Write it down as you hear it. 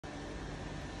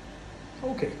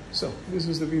Okay, so this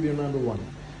is the video number 1.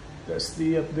 That's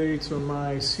the update on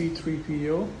my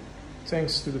C3PO.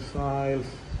 Thanks to the files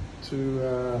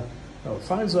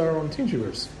are on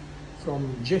Thingiverse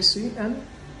from Jesse, and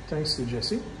thanks to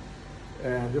Jesse,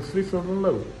 and they're free for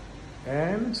download.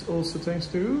 And also thanks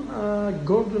to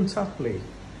Gordon Tapley.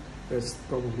 That's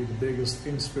probably the biggest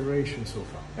inspiration so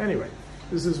far. Anyway,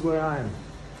 this is where I am.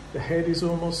 The head is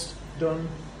almost done.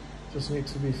 Just need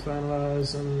to be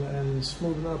finalized and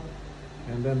smoothed up,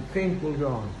 and then paint will go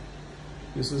on.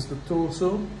 This is the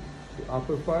torso, the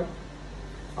upper part,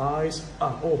 eyes.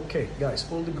 Okay, guys,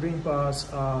 all the green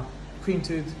parts are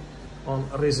printed on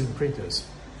resin printers,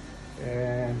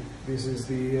 and this is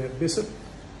the bicep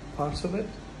parts of it.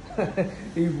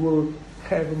 It will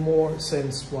have more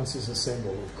sense once it's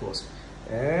assembled, of course.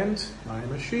 And my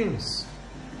machines.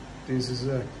 This is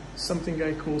something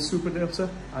I call Super Delta.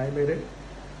 I made it.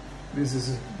 This is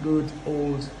a good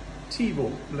old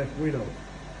TiVo Black Widow.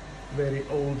 Very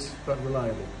old but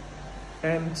reliable.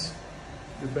 And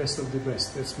the best of the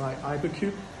best, that's my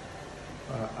Hypercube.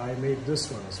 I made this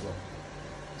one as well.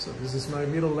 So this is my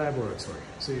middle laboratory.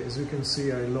 See, as you can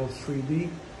see, I love 3D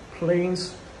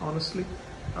planes, honestly.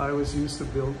 I always used to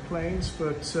build planes,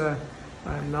 but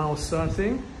I'm now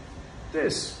starting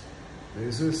this.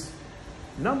 This is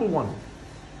number 1.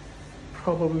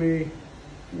 Probably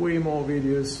way more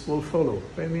videos will follow.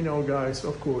 Let me know, guys.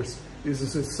 Of course,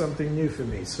 this is something new for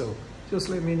me, so just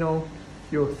let me know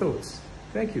your thoughts.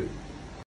 Thank you.